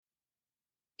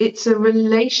It's a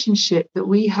relationship that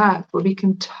we have where we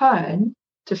can turn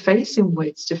to face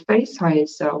inwards, to face higher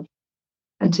self,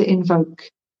 and to invoke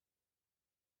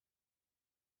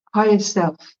higher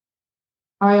self.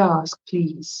 I ask,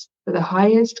 please, for the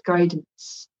highest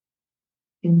guidance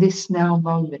in this now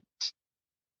moment.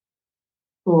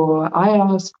 Or I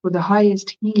ask for the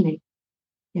highest healing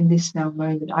in this now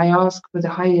moment. I ask for the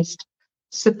highest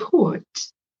support,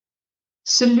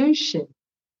 solution.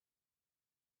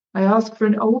 I ask for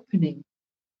an opening.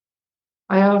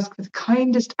 I ask for the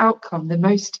kindest outcome, the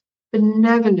most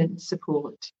benevolent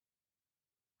support.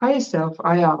 Higher self,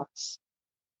 I ask.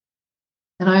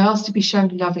 And I ask to be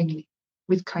shown lovingly,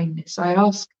 with kindness. I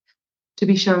ask to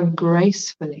be shown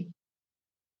gracefully.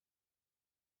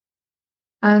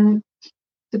 And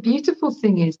the beautiful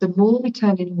thing is, the more we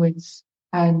turn inwards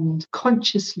and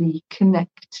consciously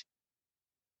connect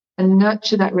and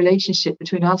nurture that relationship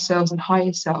between ourselves and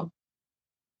higher self,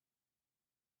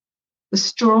 the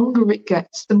stronger it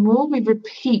gets. The more we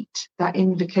repeat that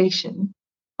invocation,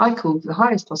 I call for the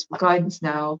highest possible guidance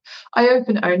now. I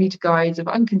open only to guides of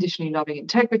unconditionally loving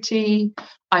integrity.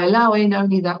 I allow in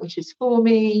only that which is for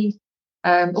me.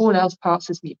 All else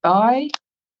passes me by.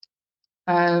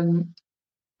 I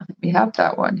think we have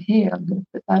that one here. I'm going to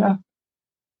put that up.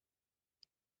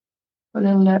 A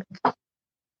little look.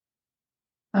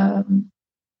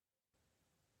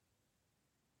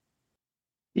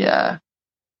 Yeah.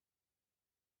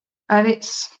 And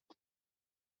it's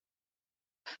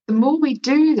the more we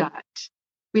do that,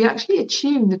 we actually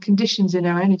attune the conditions in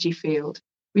our energy field.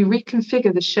 We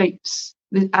reconfigure the shapes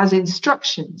as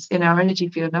instructions in our energy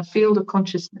field, in our field of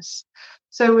consciousness.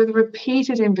 So with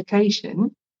repeated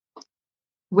invocation,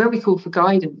 where we call for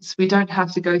guidance, we don't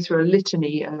have to go through a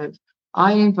litany of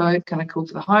I invoke and I call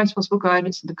for the highest possible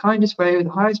guidance in the kindest way with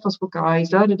the highest possible guides,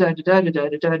 da da da da da da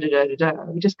da da da da da.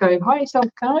 We just go, higher self,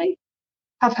 can I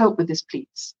have help with this,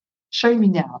 please? Show me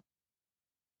now.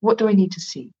 What do I need to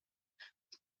see?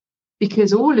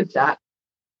 Because all of that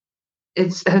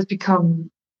has become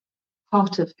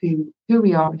part of who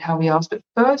we are and how we ask. But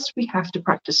first, we have to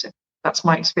practice it. That's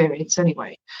my experience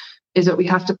anyway, is that we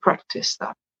have to practice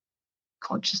that.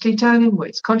 Consciously turn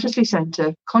inwards, consciously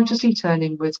center, consciously turn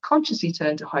inwards, consciously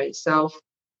turn to higher self,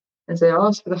 and say,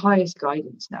 ask for the highest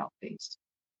guidance now, please.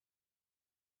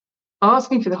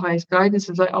 Asking for the highest guidance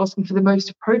is like asking for the most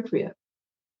appropriate.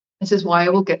 This is why I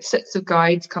will get sets of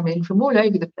guides come in from all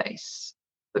over the place.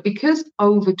 But because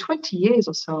over 20 years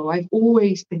or so, I've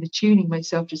always been attuning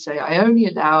myself to say, I only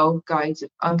allow guides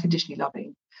of unconditionally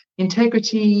loving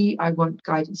integrity. I want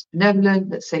guidance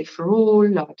benevolent, that's safe for all,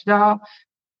 la da da.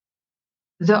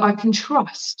 That I can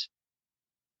trust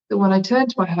that when I turn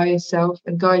to my higher self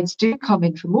and guides do come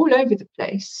in from all over the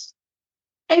place,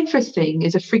 everything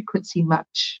is a frequency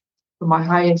match for my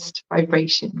highest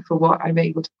vibration, for what I'm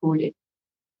able to call in.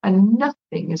 And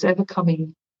nothing is ever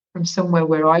coming from somewhere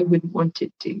where I wouldn't want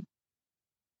it to,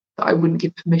 that I wouldn't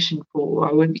give permission for, or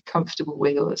I wouldn't be comfortable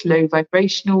with, or that's low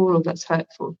vibrational, or that's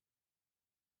hurtful.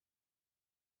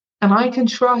 And I can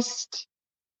trust,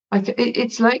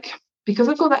 it's like, because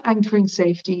I've got that anchoring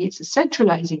safety, it's a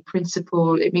centralizing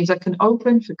principle. It means I can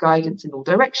open for guidance in all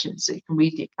directions. So you can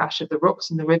read the Akash of the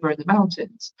rocks and the river and the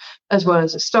mountains, as well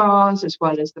as the stars, as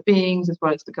well as the beings, as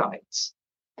well as the guides.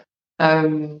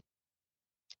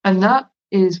 And that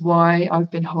is why I've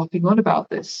been harping on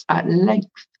about this at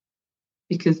length,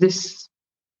 because this,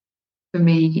 for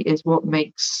me, is what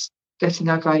makes getting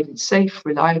our guidance safe,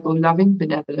 reliable, loving,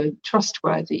 benevolent,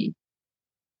 trustworthy,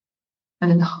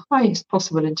 and in the highest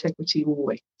possible integrity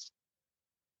always,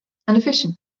 and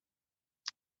efficient.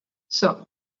 So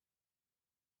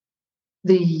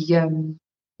the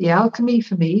alchemy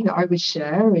for me that I would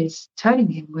share is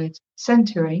turning inward,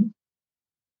 centering,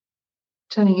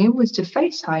 turning inwards to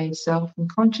face higher self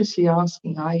and consciously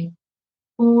asking, I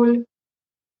call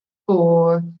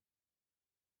for,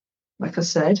 like I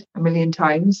said a million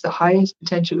times, the highest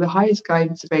potential, the highest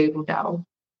guidance available now.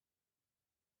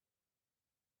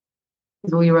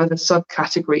 With all your other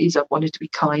subcategories, I wanted to be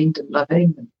kind and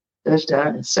loving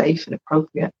and safe and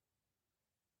appropriate.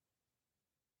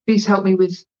 Please help me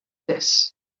with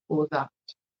this or that.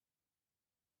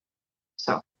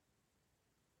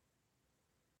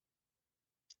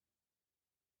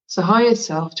 So higher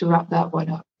self, to wrap that one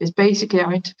up, is basically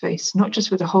our interface, not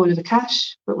just with the whole of the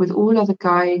Akash, but with all other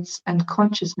guides and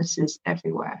consciousnesses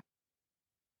everywhere.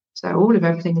 So all of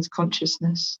everything is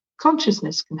consciousness.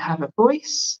 Consciousness can have a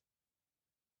voice,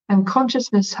 and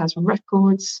consciousness has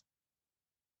records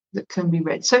that can be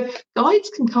read. So guides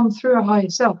can come through a higher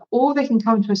self, or they can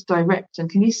come to us direct. And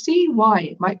can you see why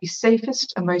it might be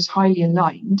safest and most highly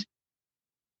aligned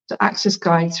to access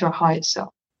guides through a higher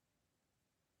self?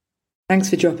 Thanks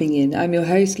for dropping in. I'm your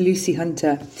host, Lucy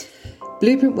Hunter.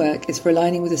 Blueprint work is for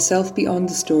aligning with the self beyond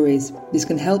the stories. This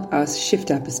can help us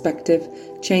shift our perspective,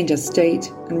 change our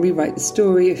state, and rewrite the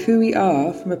story of who we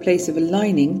are from a place of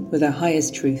aligning with our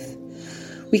highest truth.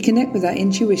 We connect with our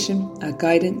intuition, our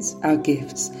guidance, our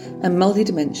gifts, and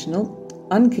multidimensional,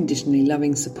 unconditionally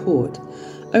loving support,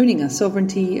 owning our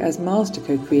sovereignty as master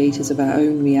co-creators of our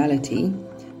own reality,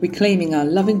 reclaiming our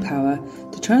loving power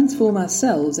to transform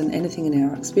ourselves and anything in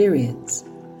our experience.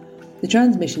 The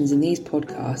transmissions in these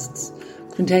podcasts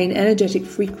contain energetic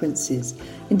frequencies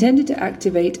intended to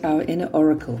activate our inner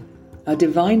oracle, our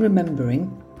divine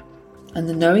remembering, and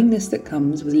the knowingness that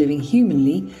comes with living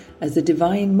humanly as the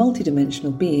divine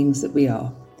multidimensional beings that we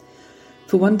are.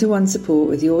 For one-to-one support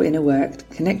with your inner work,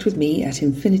 connect with me at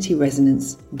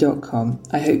infinityresonance.com.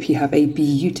 I hope you have a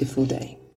beautiful day.